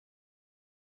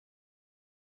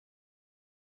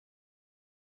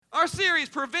Our series,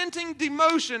 Preventing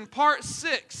Demotion, Part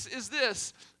 6, is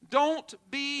this. Don't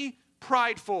be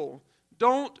prideful.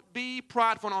 Don't be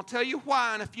prideful. And I'll tell you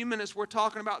why in a few minutes. We're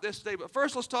talking about this today. But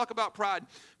first, let's talk about pride.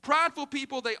 Prideful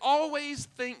people, they always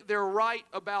think they're right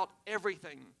about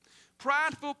everything.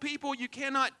 Prideful people, you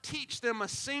cannot teach them a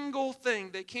single thing.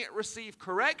 They can't receive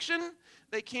correction.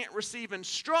 They can't receive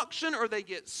instruction, or they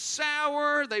get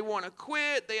sour. They want to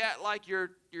quit. They act like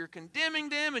you're condemning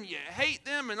them and you hate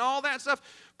them and all that stuff.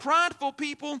 Prideful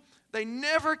people, they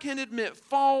never can admit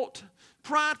fault.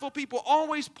 Prideful people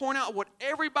always point out what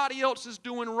everybody else is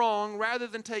doing wrong rather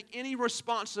than take any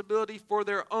responsibility for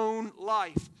their own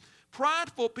life.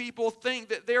 Prideful people think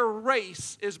that their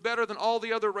race is better than all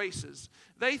the other races.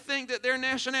 They think that their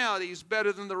nationality is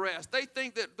better than the rest. They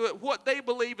think that what they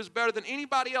believe is better than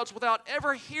anybody else without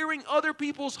ever hearing other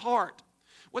people's heart,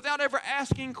 without ever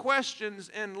asking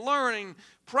questions and learning.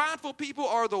 Prideful people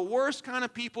are the worst kind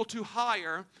of people to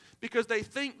hire because they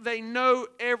think they know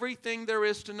everything there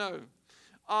is to know.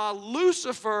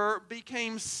 Lucifer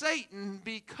became Satan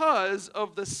because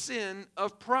of the sin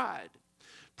of pride.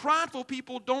 Prideful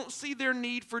people don't see their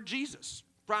need for Jesus.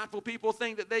 Prideful people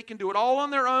think that they can do it all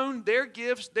on their own, their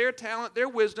gifts, their talent, their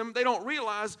wisdom. They don't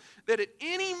realize that at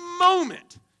any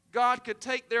moment, God could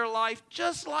take their life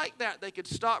just like that. They could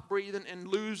stop breathing and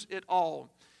lose it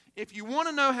all. If you want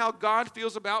to know how God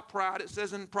feels about pride, it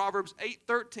says in Proverbs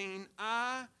 8:13,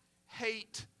 I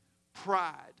hate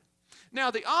pride.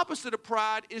 Now, the opposite of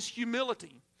pride is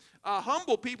humility.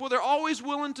 Humble people, they're always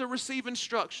willing to receive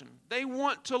instruction. They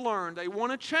want to learn. They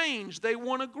want to change. They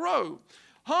want to grow.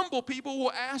 Humble people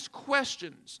will ask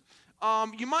questions.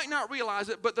 You might not realize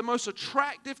it, but the most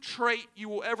attractive trait you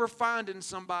will ever find in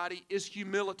somebody is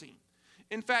humility.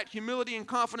 In fact, humility and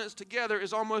confidence together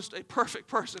is almost a perfect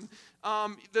person.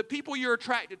 The people you're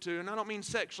attracted to, and I don't mean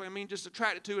sexually, I mean just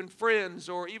attracted to in friends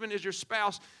or even as your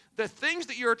spouse, the things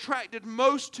that you're attracted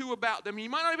most to about them,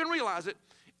 you might not even realize it,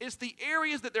 it's the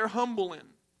areas that they're humble in.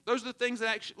 Those are the things that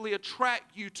actually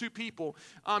attract you to people.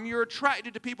 You're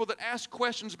attracted to people that ask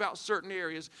questions about certain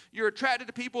areas. You're attracted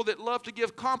to people that love to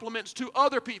give compliments to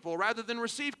other people rather than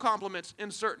receive compliments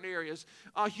in certain areas.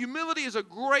 Humility is a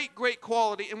great, great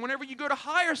quality. And whenever you go to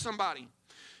hire somebody,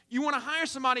 you want to hire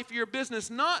somebody for your business,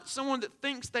 not someone that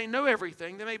thinks they know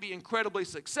everything. They may be incredibly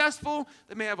successful.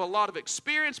 They may have a lot of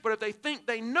experience. But if they think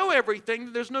they know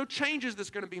everything, there's no changes that's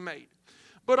going to be made.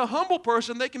 But a humble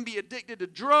person, they can be addicted to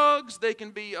drugs, they can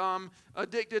be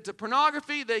addicted to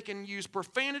pornography, they can use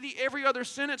profanity every other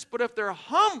sentence, but if they're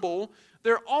humble,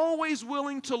 they're always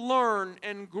willing to learn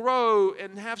and grow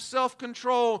and have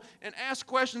self-control and ask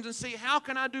questions and see, how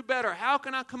can I do better? How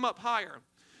can I come up higher?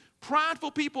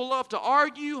 Prideful people love to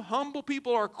argue. Humble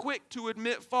people are quick to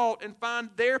admit fault and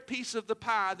find their piece of the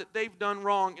pie that they've done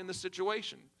wrong in the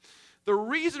situation. The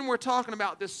reason we're talking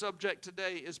about this subject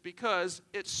today is because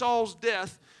at Saul's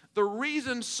death, the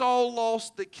reason Saul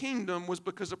lost the kingdom was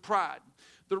because of pride.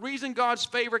 The reason God's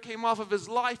favor came off of his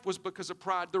life was because of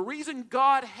pride. The reason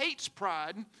God hates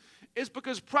pride is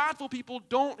because prideful people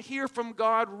don't hear from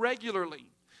God regularly.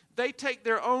 They take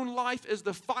their own life as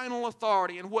the final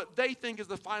authority and what they think is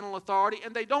the final authority,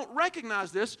 and they don't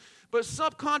recognize this, but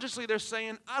subconsciously they're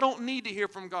saying, I don't need to hear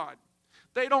from God.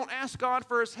 They don't ask God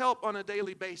for his help on a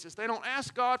daily basis. They don't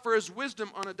ask God for his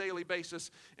wisdom on a daily basis.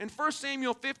 In 1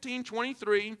 Samuel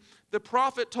 15:23, the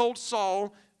prophet told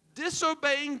Saul,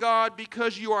 disobeying God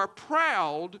because you are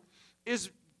proud is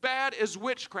bad as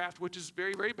witchcraft, which is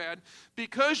very, very bad.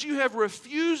 Because you have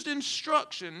refused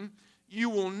instruction, you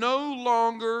will no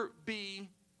longer be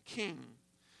king.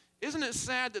 Isn't it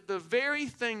sad that the very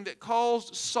thing that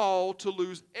caused Saul to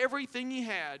lose everything he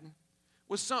had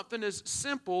was something as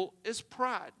simple as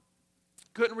pride?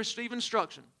 Couldn't receive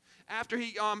instruction. After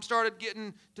he started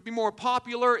getting to be more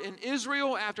popular in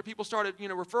Israel, after people started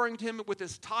referring to him with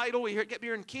his title, he kept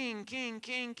hearing king, king,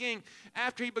 king, king.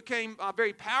 After he became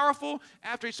very powerful,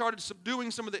 after he started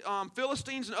subduing some of the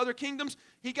Philistines and other kingdoms,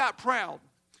 he got proud.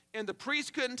 And the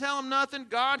priest couldn't tell him nothing.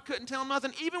 God couldn't tell him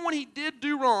nothing. Even when he did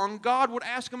do wrong, God would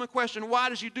ask him a question, why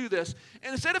did you do this?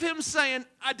 And instead of him saying,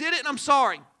 I did it and I'm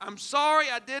sorry. I'm sorry,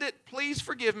 I did it. Please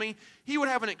forgive me. He would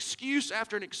have an excuse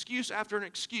after an excuse after an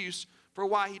excuse for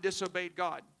why he disobeyed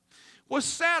God. What's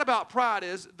sad about pride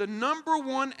is the number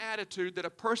one attitude that a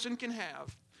person can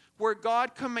have where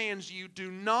God commands you, do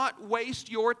not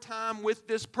waste your time with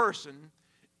this person,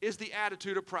 is the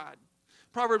attitude of pride.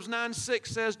 Proverbs 9:6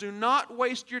 says, do not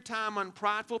waste your time on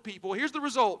prideful people. Here's the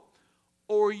result,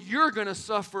 or you're going to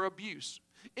suffer abuse.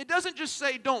 It doesn't just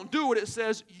say don't do it. It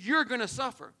says you're going to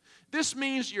suffer. This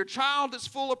means your child that's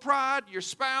full of pride, your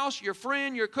spouse, your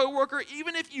friend, your coworker,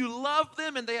 even if you love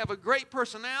them and they have a great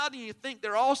personality and you think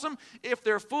they're awesome, if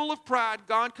they're full of pride,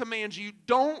 God commands you,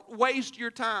 don't waste your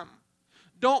time.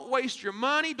 Don't waste your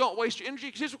money. Don't waste your energy.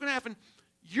 Because here's what's going to happen.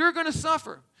 You're going to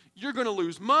suffer. You're going to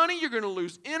lose money. You're going to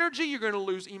lose energy. You're going to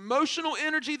lose emotional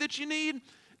energy that you need.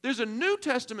 There's a New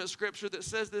Testament scripture that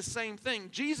says this same thing.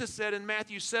 Jesus said in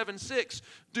Matthew 7:6,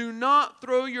 do not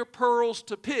throw your pearls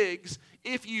to pigs.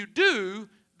 If you do,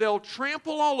 they'll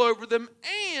trample all over them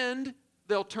and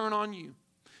they'll turn on you.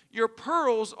 Your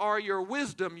pearls are your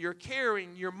wisdom, your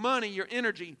caring, your money, your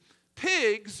energy.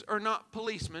 Pigs are not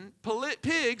policemen.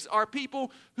 Pigs are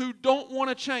people who don't want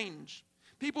to change,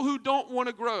 people who don't want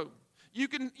to grow. You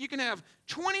can have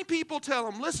 20 people tell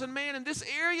them, listen, man, in this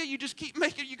area, you just keep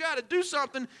making, you got to do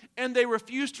something, and they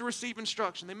refuse to receive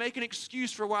instruction. They make an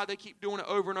excuse for why they keep doing it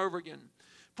over and over again.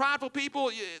 Prideful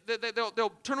people,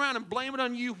 they'll turn around and blame it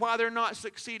on you why they're not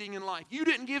succeeding in life. You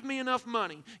didn't give me enough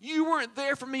money. You weren't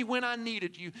there for me when I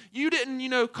needed you. You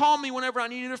didn't, call me whenever I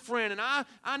needed a friend, and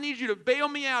I need you to bail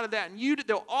me out of that. And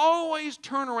they'll always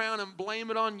turn around and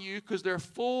blame it on you because they're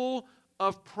full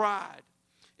of pride.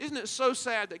 Isn't it so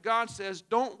sad that God says,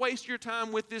 don't waste your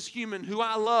time with this human who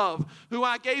I love, who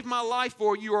I gave my life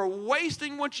for. You are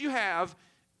wasting what you have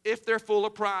if they're full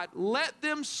of pride. Let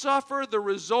them suffer the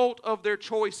result of their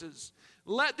choices.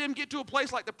 Let them get to a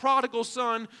place like the prodigal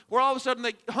son where all of a sudden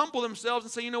they humble themselves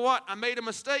and say, you know what, I made a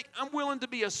mistake. I'm willing to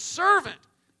be a servant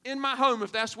in my home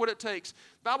if that's what it takes.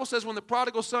 The Bible says when the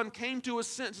prodigal son came to his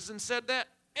senses and said that,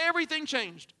 everything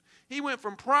changed. He went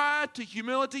from pride to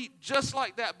humility just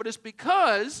like that. But it's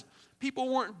because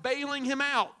people weren't bailing him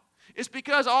out. It's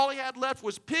because all he had left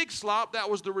was pig slop. That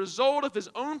was the result of his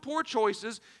own poor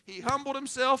choices. He humbled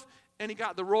himself, and he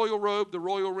got the royal robe, the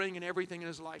royal ring, and everything in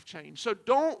his life changed. So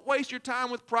don't waste your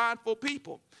time with prideful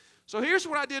people. So here's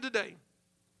what I did today.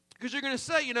 Because you're going to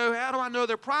say, how do I know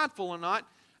they're prideful or not?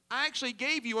 I actually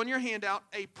gave you on your handout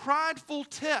a prideful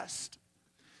test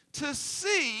to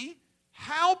see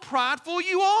how prideful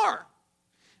you are.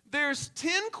 There's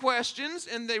 10 questions,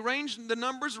 and the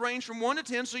numbers range from 1 to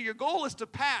 10, so your goal is to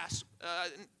pass.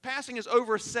 Passing is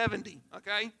over 70,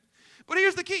 okay? But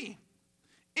here's the key.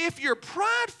 If you're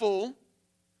prideful,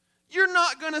 you're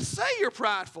not going to say you're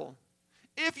prideful.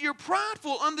 If you're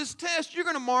prideful on this test, you're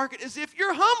going to mark it as if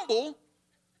you're humble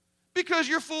because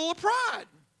you're full of pride.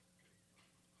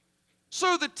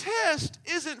 So the test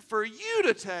isn't for you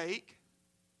to take.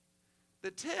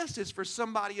 The test is for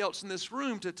somebody else in this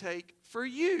room to take for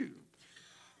you.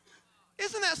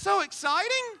 Isn't that so exciting?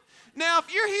 Now,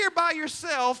 if you're here by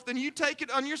yourself, then you take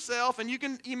it on yourself, and you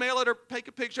can email it or take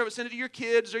a picture of it, send it to your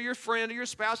kids or your friend or your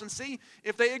spouse and see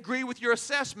if they agree with your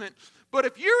assessment. But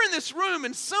if you're in this room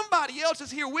and somebody else is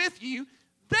here with you,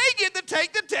 they get to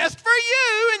take the test for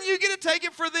you, and you get to take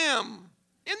it for them.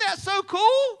 Isn't that so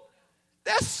cool?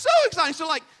 That's so exciting. So,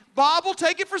 like, Bob will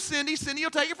take it for Cindy. Cindy will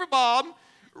take it for Bob.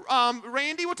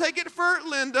 Randy will take it for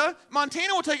Linda.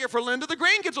 Montana will take it for Linda. The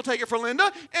grandkids will take it for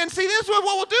Linda. And see, this is what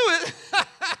we'll do it.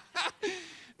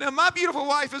 Now, my beautiful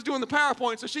wife is doing the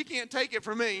PowerPoint, so she can't take it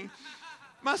for me.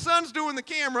 My son's doing the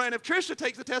camera, and if Trisha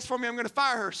takes the test for me, I'm going to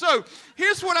fire her. So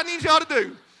here's what I need y'all to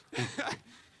do.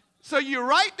 So you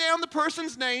write down the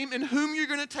person's name and whom you're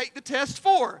going to take the test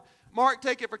for. Mark,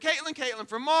 take it for Caitlin. Caitlin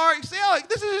for Mark. See,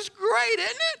 this is just great,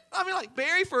 isn't it? I mean, like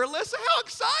Barry for Alyssa. How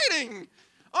exciting.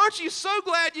 Aren't you so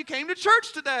glad you came to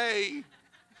church today?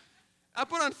 I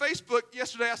put on Facebook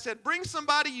yesterday, I said, bring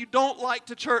somebody you don't like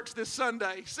to church this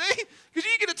Sunday. See? Because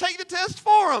you get to take the test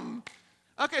for them.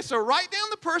 Okay, so write down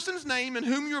the person's name and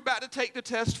whom you're about to take the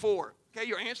test for. Okay,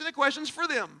 you're answering the questions for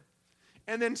them.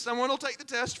 And then someone will take the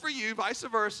test for you, vice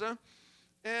versa.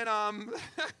 And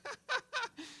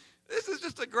this is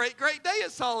just a great, great day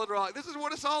at Solid Rock. This is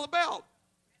what it's all about.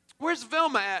 Where's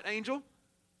Velma at, Angel?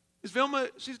 Is Vilma,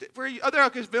 where are you? Oh, there,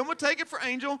 okay. Vilma, take it for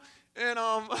Angel. And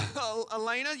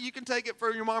Elena, you can take it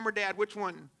for your mom or dad. Which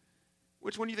one?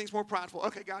 Which one do you think is more prideful?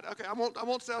 Okay, got it. Okay, I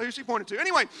won't tell who she pointed to.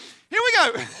 Anyway, here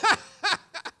we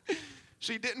go.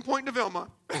 She didn't point to Vilma.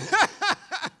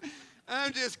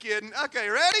 I'm just kidding. Okay,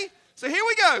 ready? So here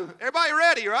we go. Everybody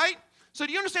ready, right? So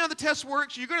do you understand how the test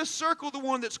works? You're going to circle the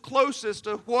one that's closest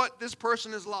to what this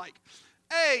person is like.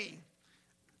 A,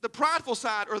 the prideful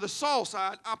side or the Saul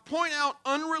side, I point out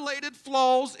unrelated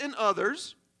flaws in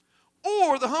others.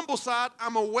 Or the humble side,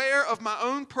 I'm aware of my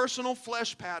own personal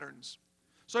flesh patterns.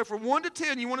 So from 1 to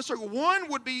 10, you want to circle. 1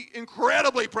 would be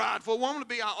incredibly prideful. 1 would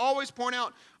be I always point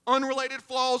out unrelated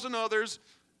flaws in others.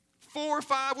 4 or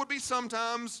 5 would be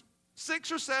sometimes.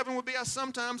 6 or 7 would be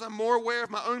I'm more aware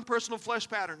of my own personal flesh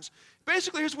patterns.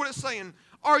 Basically, here's what it's saying.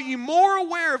 Are you more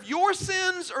aware of your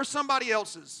sins or somebody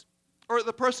else's? or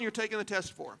the person you're taking the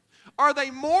test for? Are they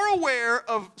more aware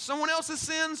of someone else's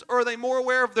sins, or are they more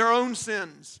aware of their own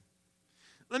sins?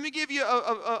 Let me give you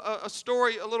a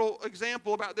story, a little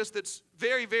example about this that's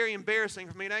very, very embarrassing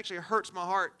for me. It actually hurts my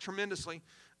heart tremendously.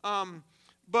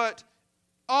 But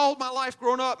all my life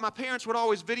growing up, my parents would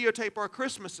always videotape our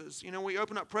Christmases. You know, we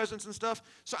open up presents and stuff.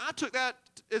 So I took that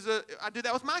I did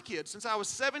that with my kids. Since I was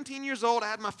 17 years old, I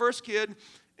had my first kid.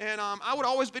 And I would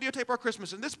always videotape our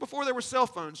Christmas. And this before there were cell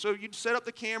phones. So you'd set up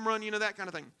the camera and, that kind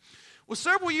of thing. Well,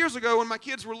 several years ago when my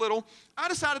kids were little, I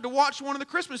decided to watch one of the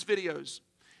Christmas videos.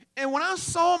 And when I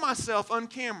saw myself on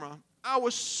camera, I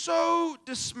was so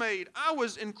dismayed. I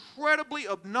was incredibly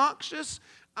obnoxious.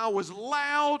 I was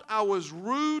loud. I was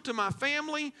rude to my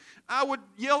family. I would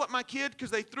yell at my kid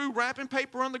because they threw wrapping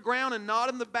paper on the ground and not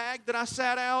in the bag that I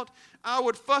sat out. I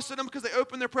would fuss at them because they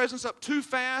opened their presents up too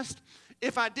fast.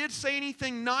 If I did say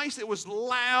anything nice, it was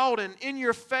loud and in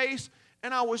your face.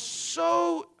 And I was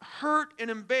so hurt and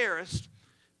embarrassed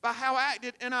by how I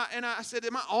acted. And I said,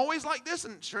 am I always like this?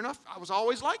 And sure enough, I was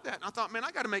always like that. And I thought, man,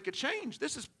 I got to make a change.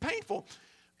 This is painful.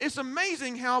 It's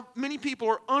amazing how many people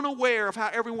are unaware of how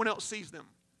everyone else sees them.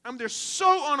 They're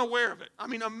so unaware of it.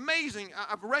 Amazing.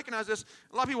 I've recognized this.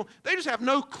 A lot of people, they just have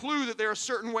no clue that they're a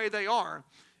certain way they are.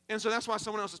 And so that's why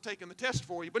someone else is taking the test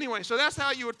for you. But anyway, so that's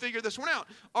how you would figure this one out.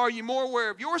 Are you more aware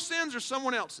of your sins or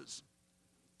someone else's?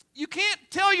 You can't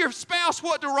tell your spouse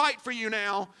what to write for you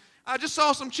now. I just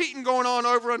saw some cheating going on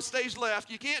over on stage left.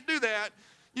 You can't do that.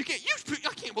 I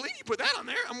can't believe you put that on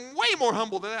there. I'm way more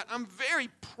humble than that. I'm very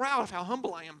proud of how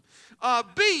humble I am.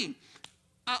 B,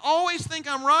 I always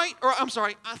think I'm right,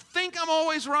 I think I'm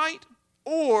always right,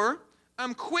 or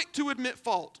I'm quick to admit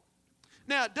fault.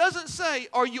 Now, it doesn't say,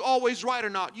 are you always right or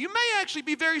not? You may actually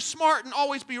be very smart and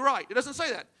always be right. It doesn't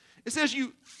say that. It says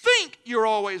you think you're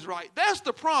always right. That's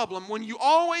the problem, when you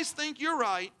always think you're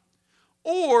right,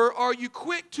 or are you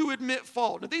quick to admit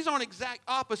fault? Now, these aren't exact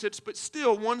opposites, but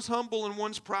still, one's humble and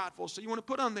one's prideful. So you want to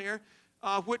put on there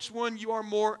which one you are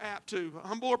more apt to,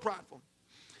 humble or prideful.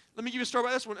 Let me give you a story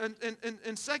about this one.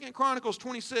 In 2 Chronicles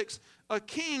 26, a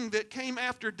king that came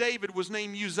after David was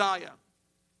named Uzziah.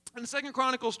 In 2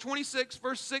 Chronicles 26,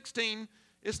 verse 16,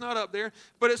 it's not up there,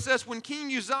 but it says, when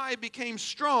King Uzziah became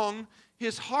strong,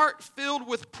 his heart filled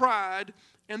with pride,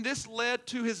 and this led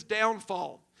to his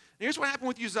downfall. And here's what happened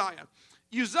with Uzziah.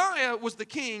 Uzziah was the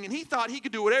king, and he thought he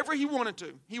could do whatever he wanted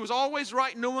to. He was always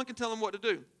right, and no one could tell him what to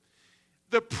do.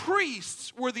 The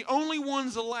priests were the only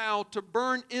ones allowed to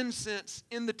burn incense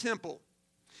in the temple.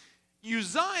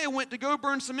 Uzziah went to go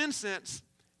burn some incense,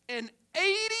 and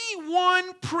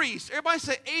 81 priests, everybody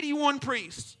say 81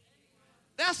 priests.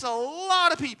 That's a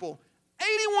lot of people.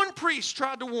 81 priests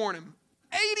tried to warn him.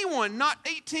 81, not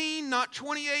 18, not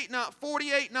 28, not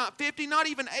 48, not 50, not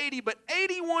even 80, but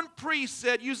 81 priests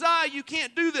said, Uzziah, you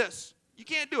can't do this. You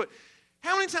can't do it.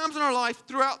 How many times in our life,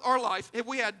 throughout our life, have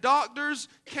we had doctors,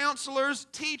 counselors,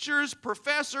 teachers,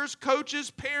 professors, coaches,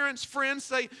 parents, friends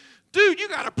say, dude, you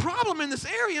got a problem in this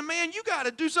area, man. You got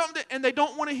to do something, and they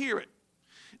don't want to hear it.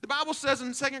 The Bible says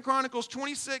in 2 Chronicles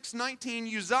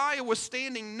 26:19, Uzziah was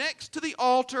standing next to the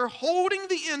altar holding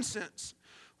the incense.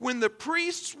 When the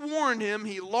priests warned him,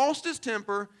 he lost his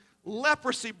temper,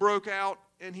 leprosy broke out,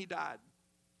 and he died.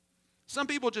 Some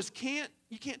people just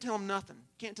you can't tell them nothing.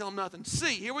 Can't tell them nothing.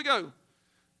 C, here we go.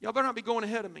 Y'all better not be going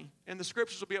ahead of me, and the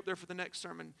scriptures will be up there for the next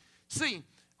sermon. C,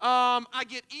 I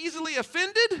get easily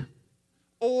offended,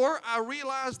 or I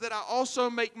realize that I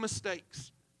also make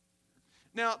mistakes.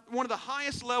 Now, one of the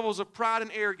highest levels of pride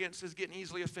and arrogance is getting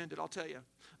easily offended, I'll tell you.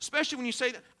 Especially when you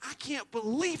say that, I can't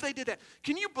believe they did that.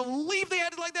 Can you believe they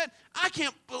acted like that? I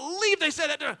can't believe they said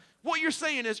that. What you're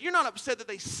saying is you're not upset that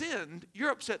they sinned.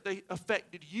 You're upset they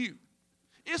affected you.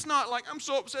 It's not like, I'm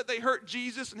so upset they hurt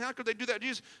Jesus, and how could they do that to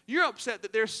Jesus? You're upset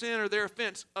that their sin or their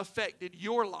offense affected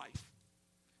your life.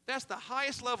 That's the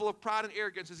highest level of pride and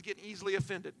arrogance, is getting easily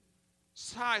offended.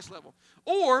 It's the highest level.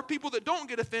 Or people that don't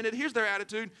get offended, here's their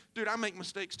attitude. Dude, I make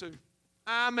mistakes too.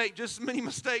 I make just as many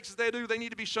mistakes as they do. They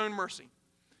need to be shown mercy.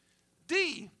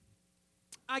 D,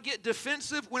 I get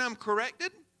defensive when I'm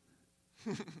corrected.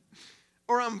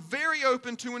 Or I'm very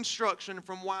open to instruction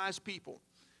from wise people.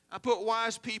 I put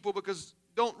wise people because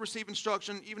don't receive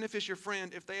instruction, even if it's your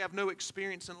friend, if they have no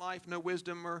experience in life, no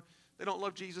wisdom, or they don't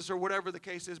love Jesus, or whatever the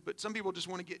case is. But some people just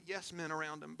want to get yes men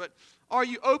around them. But are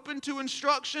you open to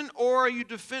instruction, or are you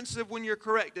defensive when you're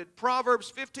corrected?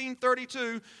 Proverbs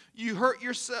 15:32, you hurt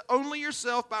only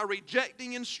yourself by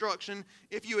rejecting instruction.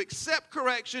 If you accept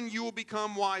correction, you will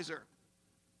become wiser.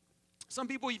 Some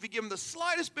people, if you give them the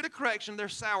slightest bit of correction, they're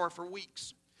sour for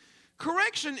weeks.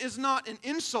 Correction is not an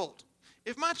insult.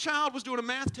 If my child was doing a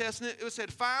math test and it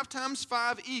said 5 times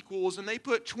 5 equals, and they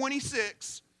put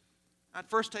 26, I'd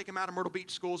first take him out of Myrtle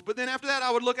Beach schools. But then after that,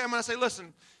 I would look at him and I'd say,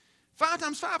 listen, 5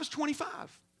 times 5 is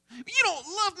 25. You don't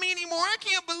love me anymore. I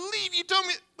can't believe you told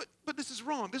me. But this is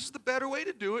wrong. This is the better way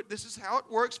to do it. This is how it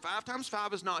works. 5 times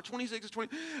 5 is not 26. Is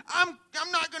 20. I'm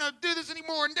not going to do this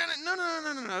anymore.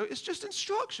 No. It's just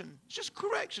instruction. It's just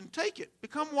correction. Take it.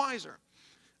 Become wiser.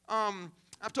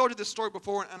 I've told you this story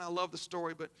before, and I love the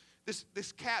story. But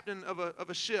this captain of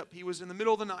a ship, he was in the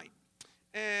middle of the night.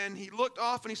 And he looked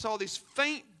off and he saw these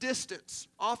faint distance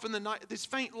off in the night, these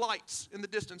faint lights in the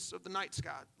distance of the night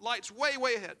sky. Lights way,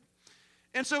 way ahead.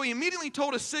 And so he immediately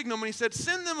told a signalman, he said,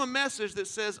 send them a message that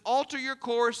says, alter your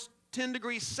course 10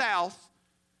 degrees south.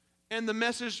 And the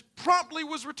message promptly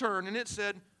was returned, and it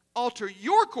said, alter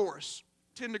your course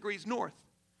 10 degrees north.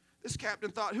 This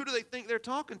captain thought, who do they think they're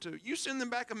talking to? You send them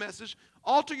back a message,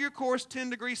 alter your course 10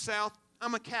 degrees south,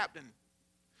 I'm a captain.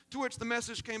 To which the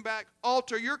message came back,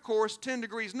 alter your course 10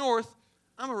 degrees north,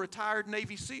 I'm a retired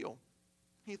Navy SEAL.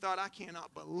 He thought, I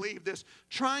cannot believe this.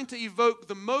 Trying to evoke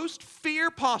the most fear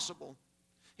possible,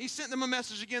 he sent them a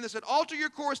message again that said, alter your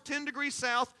course 10 degrees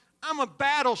south, I'm a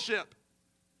battleship.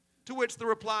 To which the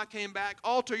reply came back,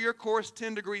 alter your course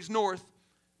 10 degrees north,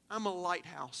 I'm a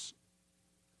lighthouse.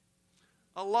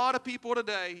 A lot of people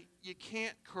today, you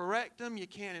can't correct them, you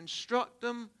can't instruct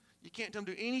them, you can't tell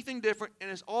them to do anything different, and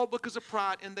it's all because of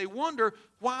pride. And they wonder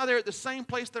why they're at the same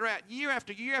place they're at year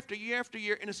after year after year after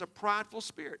year, and it's a prideful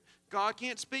spirit. God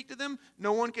can't speak to them.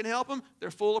 No one can help them.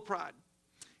 They're full of pride.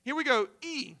 Here we go.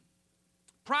 E,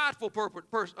 prideful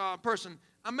person.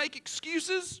 I make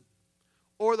excuses,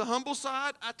 or the humble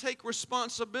side, I take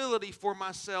responsibility for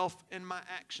myself and my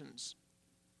actions.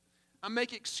 I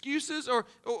make excuses, or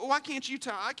why can't you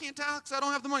tithe? I can't tithe because I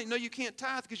don't have the money. No, you can't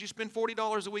tithe because you spend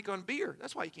 $40 a week on beer.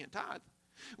 That's why you can't tithe.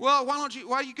 Well, why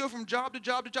do you go from job to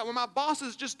job to job? Well, my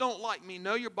bosses just don't like me.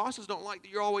 No, your bosses don't like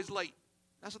that you're always late.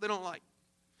 That's what they don't like.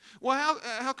 Well,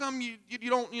 how come you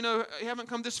don't, you haven't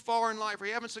come this far in life, or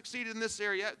you haven't succeeded in this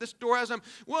area? This door hasn't.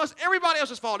 Well, it's everybody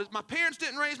else's fault. It's my parents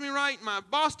didn't raise me right. My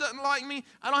boss doesn't like me.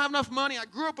 I don't have enough money. I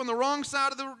grew up on the wrong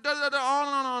side of the,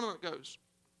 on it goes.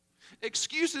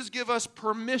 Excuses give us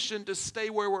permission to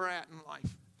stay where we're at in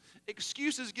life.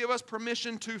 Excuses give us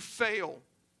permission to fail.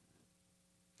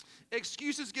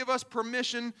 Excuses give us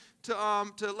permission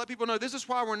to let people know this is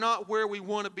why we're not where we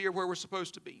want to be or where we're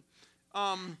supposed to be.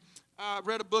 I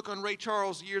read a book on Ray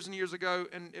Charles years and years ago,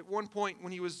 and at one point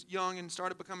when he was young and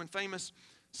started becoming famous,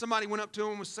 somebody went up to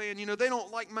him and was saying, they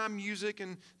don't like my music,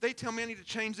 and they tell me I need to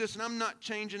change this, and I'm not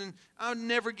changing, and I'll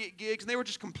never get gigs. And they were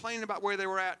just complaining about where they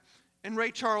were at. And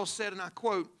Ray Charles said, and I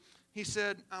quote, he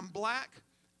said, I'm black,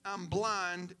 I'm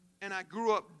blind, and I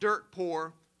grew up dirt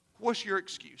poor. What's your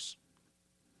excuse?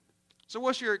 So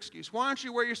what's your excuse? Why aren't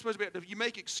you where you're supposed to be? Do you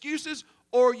make excuses,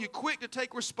 or are you quick to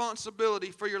take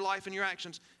responsibility for your life and your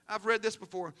actions? I've read this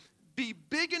before. Be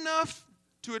big enough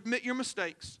to admit your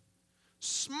mistakes,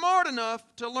 smart enough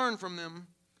to learn from them,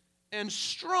 and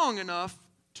strong enough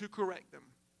to correct them.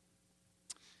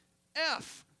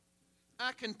 F,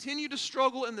 I continue to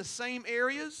struggle in the same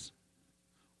areas,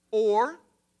 or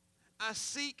I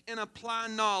seek and apply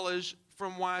knowledge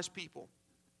from wise people.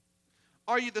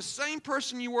 Are you the same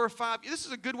person you were 5 years? This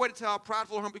is a good way to tell how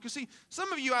prideful or humble. Because see,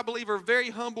 some of you, I believe, are very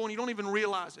humble and you don't even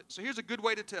realize it. So here's a good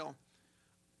way to tell.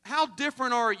 How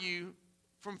different are you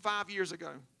from 5 years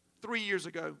ago, 3 years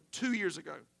ago, 2 years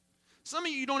ago? Some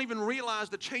of you don't even realize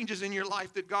the changes in your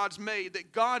life that God's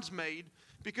made,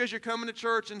 because you're coming to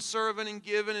church and serving and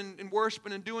giving and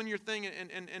worshiping and doing your thing,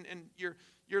 and you're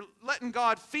letting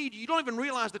God feed you. You don't even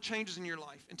realize the changes in your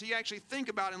life until you actually think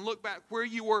about and look back where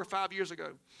you were 5 years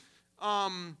ago.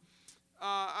 I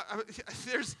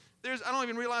don't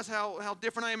even realize how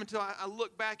different I am until I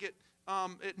look back at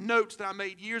notes that I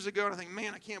made years ago, and I think,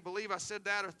 man, I can't believe I said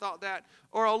that or thought that.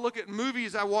 Or I'll look at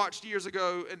movies I watched years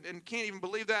ago and can't even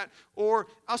believe that. Or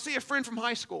I'll see a friend from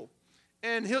high school,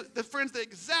 and the friend's the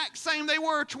exact same they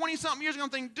were 20-something years ago. I'm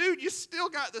thinking, dude, you still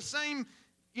got the same,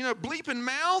 bleeping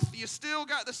mouth. You still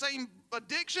got the same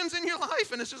addictions in your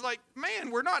life. And it's just like, man,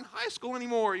 we're not in high school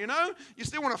anymore, You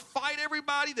still want to fight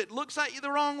everybody that looks at you the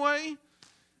wrong way.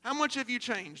 How much have you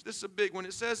changed? This is a big one.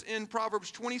 It says in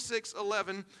Proverbs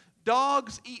 26:11,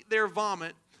 dogs eat their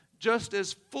vomit just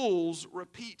as fools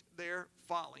repeat their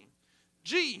folly.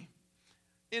 G,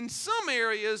 in some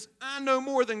areas, I know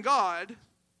more than God,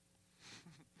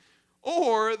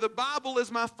 or the Bible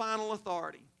is my final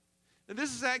authority. And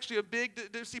this is actually a big,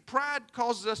 pride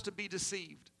causes us to be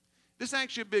deceived. This is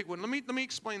actually a big one. Let me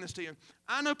explain this to you.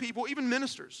 I know people, even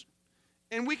ministers,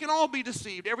 And we can all be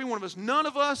deceived, every one of us. None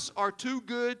of us are too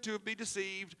good to be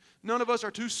deceived. None of us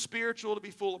are too spiritual to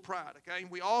be full of pride, okay?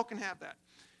 We all can have that.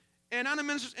 And I'm a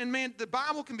minister, and man, the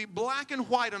Bible can be black and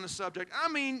white on the subject. I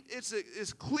mean, it's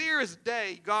as clear as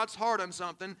day, God's heart on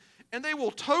something, and they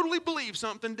will totally believe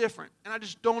something different. And I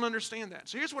just don't understand that.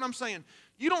 So here's what I'm saying.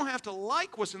 You don't have to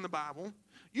like what's in the Bible.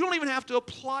 You don't even have to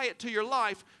apply it to your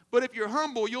life. But if you're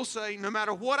humble, you'll say, no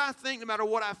matter what I think, no matter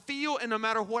what I feel, and no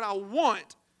matter what I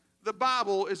want, the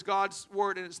Bible is God's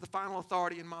word, and it's the final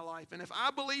authority in my life. And if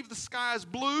I believe the sky is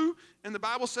blue, and the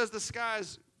Bible says the sky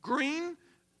is green,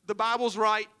 the Bible's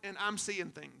right, and I'm seeing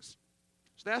things.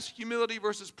 So that's humility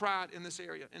versus pride in this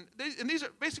area. And these are,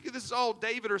 basically, this is all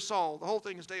David or Saul. The whole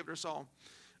thing is David or Saul.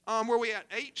 Where are we at?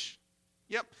 H?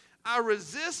 Yep. I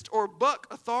resist or buck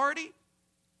authority,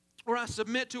 or I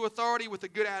submit to authority with a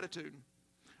good attitude.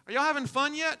 Are y'all having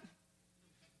fun yet?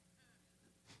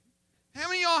 How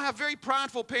many of y'all have very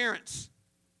prideful parents?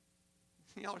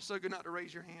 Y'all are so good not to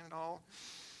raise your hand at all.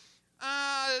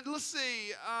 Let's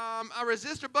see. I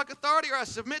resist or buck authority, or I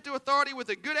submit to authority with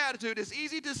a good attitude. It's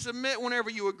easy to submit whenever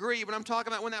you agree, but I'm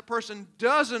talking about when that person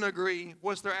doesn't agree.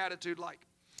 What's their attitude like?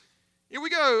 Here we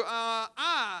go.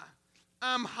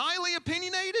 I'm highly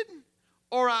opinionated,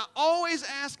 or I always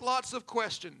ask lots of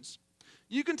questions.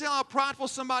 You can tell how prideful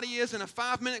somebody is in a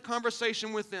 5-minute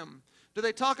conversation with them. Do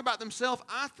they talk about themselves?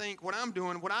 I think what I'm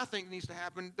doing, what I think needs to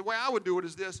happen, the way I would do it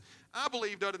is this. I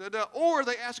believe da-da-da-da. Or are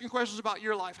they asking questions about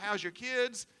your life? How's your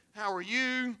kids? How are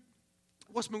you?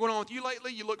 What's been going on with you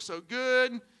lately? You look so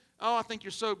good. Oh, I think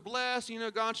you're so blessed. You know,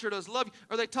 God sure does love you.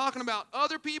 Are they talking about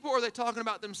other people, or are they talking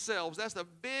about themselves? That's the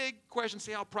big question.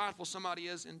 See how prideful somebody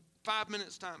is in 5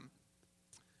 minutes' time.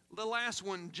 The last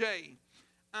one, J.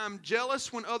 I'm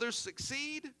jealous when others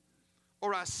succeed,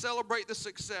 or I celebrate the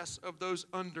success of those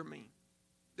under me.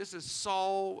 This is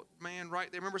Saul, man, right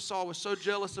there. Remember, Saul was so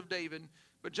jealous of David,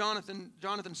 but Jonathan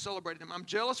celebrated him. I'm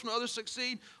jealous when others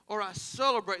succeed, or I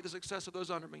celebrate the success of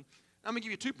those under me. I'm going to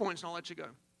give you 2 points, and I'll let you go.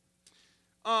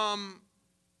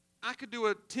 I could do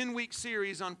a 10-week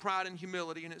series on pride and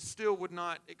humility, and it still would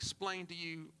not explain to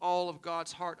you all of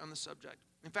God's heart on the subject.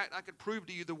 In fact, I could prove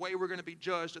to you the way we're going to be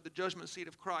judged at the judgment seat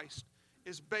of Christ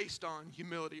is based on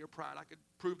humility or pride. I could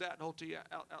prove that and hold to you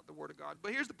out the Word of God.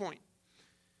 But here's the point.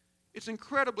 It's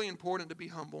incredibly important to be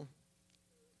humble,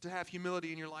 to have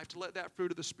humility in your life, to let that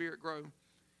fruit of the Spirit grow.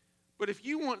 But if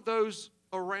you want those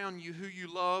around you who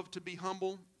you love to be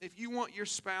humble, if you want your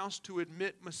spouse to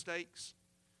admit mistakes,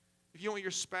 if you want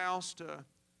your spouse to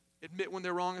admit when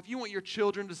they're wrong, if you want your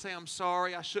children to say, I'm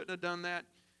sorry, I shouldn't have done that,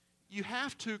 you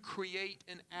have to create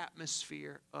an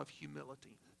atmosphere of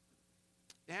humility.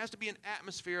 There has to be an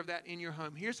atmosphere of that in your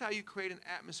home. Here's how you create an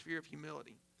atmosphere of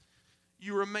humility.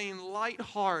 You remain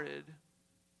lighthearted,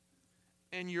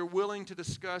 and you're willing to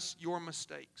discuss your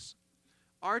mistakes.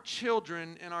 Our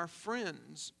children and our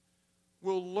friends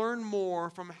will learn more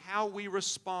from how we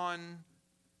respond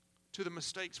to the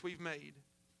mistakes we've made,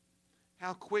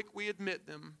 how quick we admit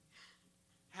them,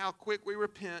 how quick we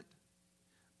repent.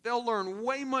 They'll learn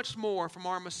way much more from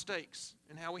our mistakes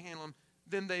and how we handle them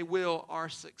than they will our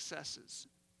successes.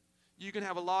 You can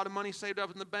have a lot of money saved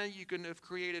up in the bank. You can have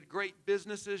created great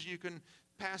businesses. You can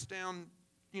pass down,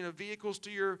 vehicles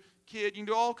to your kid. You can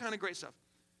do all kind of great stuff.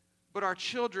 But our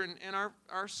children and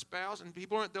our spouse and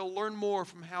people, they'll learn more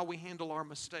from how we handle our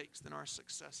mistakes than our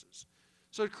successes.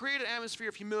 So to create an atmosphere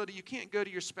of humility, you can't go to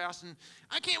your spouse and,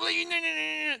 I can't believe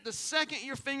you. The second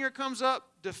your finger comes up,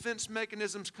 defense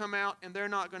mechanisms come out, and they're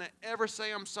not going to ever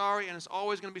say I'm sorry, and it's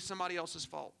always going to be somebody else's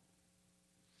fault.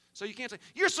 So you can't say,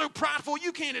 you're so prideful,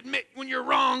 you can't admit when you're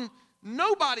wrong.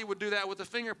 Nobody would do that with a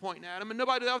finger pointing at them, and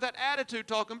nobody would do that with that attitude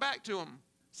talking back to them.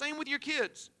 Same with your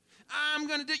kids.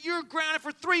 You're grounded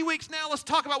for 3 weeks now. Let's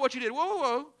talk about what you did. Whoa, whoa,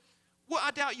 whoa. Well,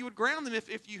 I doubt you would ground them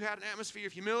if you had an atmosphere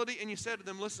of humility and you said to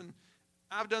them, listen,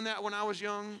 I've done that when I was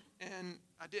young, and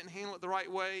I didn't handle it the right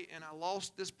way, and I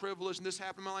lost this privilege, and this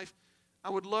happened in my life. I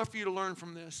would love for you to learn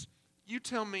from this. You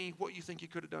tell me what you think you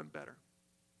could have done better.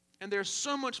 And they're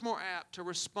so much more apt to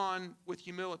respond with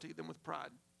humility than with pride.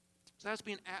 So that has to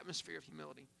be an atmosphere of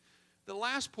humility. The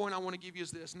last point I want to give you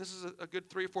is this, and this is a good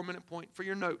 3 or 4 minute point for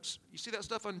your notes. You see that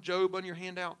stuff on Job on your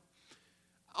handout?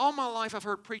 All my life I've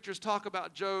heard preachers talk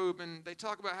about Job, and they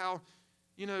talk about how,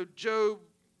 Job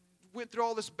went through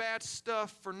all this bad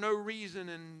stuff for no reason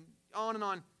and on and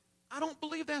on. I don't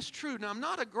believe that's true. Now, I'm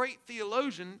not a great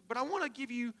theologian, but I want to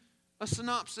give you a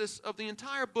synopsis of the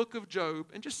entire book of Job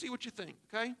and just see what you think,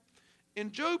 okay?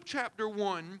 In Job chapter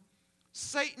 1,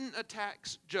 Satan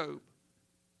attacks Job.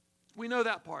 We know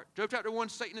that part. Job chapter 1,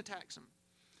 Satan attacks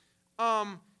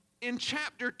him. In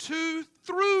chapter 2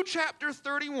 through chapter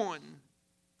 31,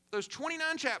 those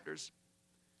 29 chapters,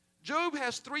 Job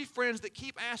has 3 friends that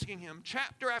keep asking him,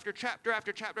 chapter after chapter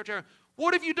after chapter after chapter,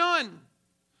 what have you done?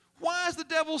 Why is the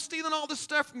devil stealing all this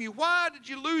stuff from you? Why did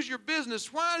you lose your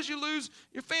business? Why did you lose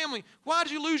your family? Why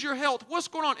did you lose your health? What's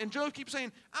going on? And Job keeps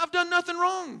saying, I've done nothing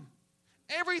wrong.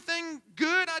 Everything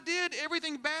good I did,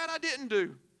 everything bad I didn't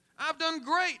do. I've done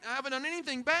great. I haven't done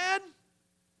anything bad.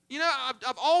 You know,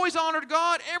 I've always honored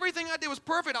God. Everything I did was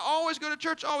perfect. I always go to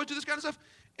church, I always do this kind of stuff.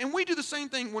 And we do the same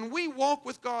thing. When we walk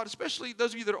with God, especially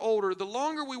those of you that are older, the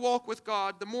longer we walk with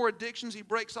God, the more addictions He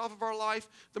breaks off of our life,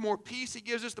 the more peace He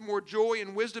gives us, the more joy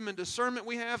and wisdom and discernment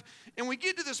we have. And we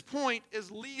get to this point as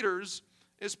leaders,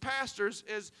 as pastors,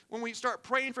 as when we start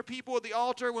praying for people at the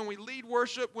altar, when we lead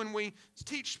worship, when we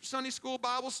teach Sunday school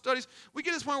Bible studies, we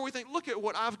get to this point where we think, look at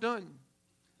what I've done.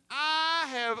 I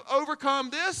have overcome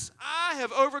this. I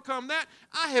have overcome that.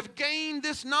 I have gained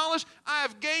this knowledge. I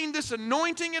have gained this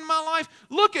anointing in my life.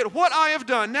 Look at what I have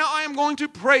done. Now I am going to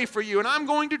pray for you, and I'm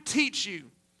going to teach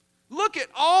you. Look at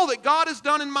all that God has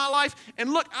done in my life,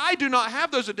 and look, I do not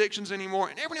have those addictions anymore.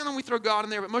 And every now and then we throw God in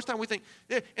there, but most of the time we think,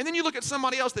 yeah. And then you look at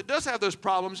somebody else that does have those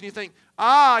problems, and you think,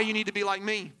 you need to be like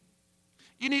me.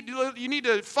 You need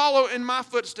to follow in my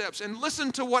footsteps and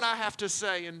listen to what I have to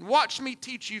say and watch me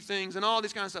teach you things and all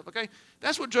this kind of stuff, okay?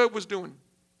 That's what Job was doing.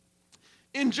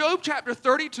 In Job chapter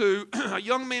 32, a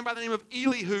young man by the name of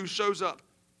Elihu shows up.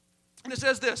 And it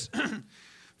says this,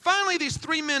 finally these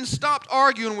 3 men stopped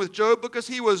arguing with Job because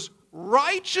he was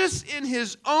righteous in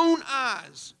his own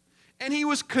eyes, and he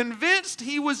was convinced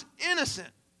he was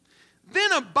innocent.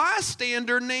 Then a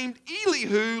bystander named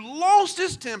Elihu lost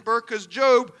his temper because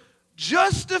Job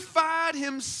justified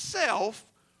himself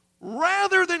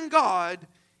rather than God,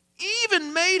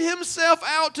 even made himself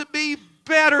out to be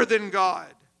better than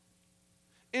God.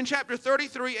 In chapter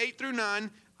 33, 8 through 9,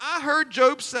 I heard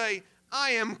Job say,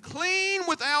 I am clean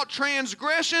without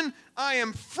transgression. I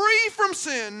am free from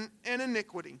sin and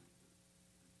iniquity.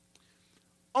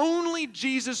 Only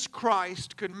Jesus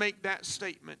Christ could make that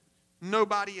statement.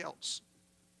 Nobody else.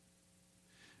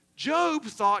 Job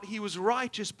thought he was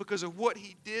righteous because of what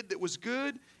he did that was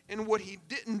good and what he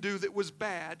didn't do that was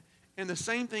bad. And the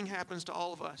same thing happens to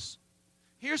all of us.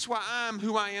 Here's why I'm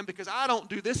who I am, because I don't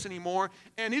do this anymore.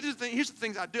 And here's the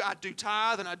things I do. I do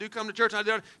tithe and I do come to church.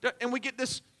 And we get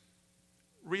this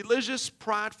religious,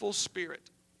 prideful spirit.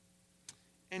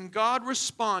 And God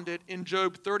responded in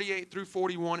Job 38 through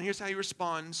 41. Here's how He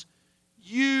responds.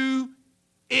 You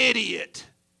idiot.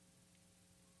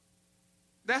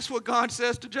 That's what God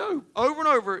says to Job over and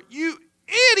over. You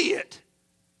idiot.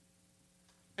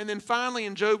 And then finally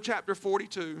in Job chapter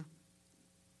 42,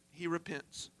 he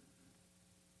repents.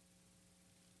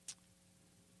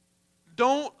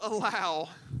 Don't allow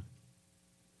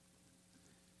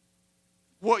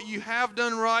what you have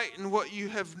done right and what you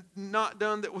have not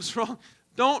done that was wrong.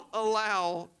 Don't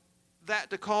allow that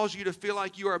to cause you to feel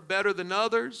like you are better than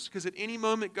others, because at any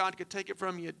moment God could take it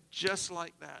from you just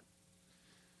like that.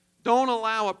 Don't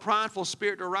allow a prideful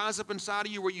spirit to rise up inside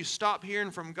of you where you stop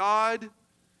hearing from God,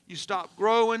 you stop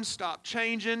growing, stop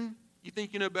changing, you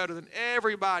think you know better than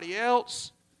everybody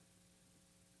else.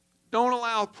 Don't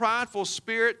allow a prideful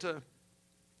spirit to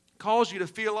cause you to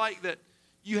feel like that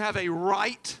you have a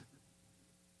right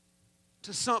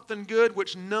to something good,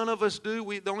 which none of us do.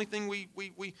 The only thing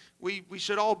we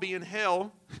should all be in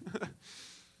hell.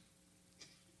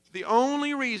 The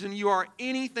only reason you are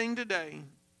anything today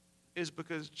is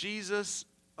because Jesus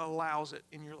allows it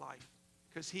in your life,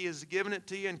 because He has given it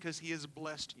to you and because He has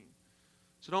blessed you.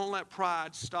 So don't let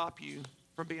pride stop you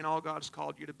from being all God's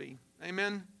called you to be.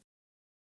 Amen.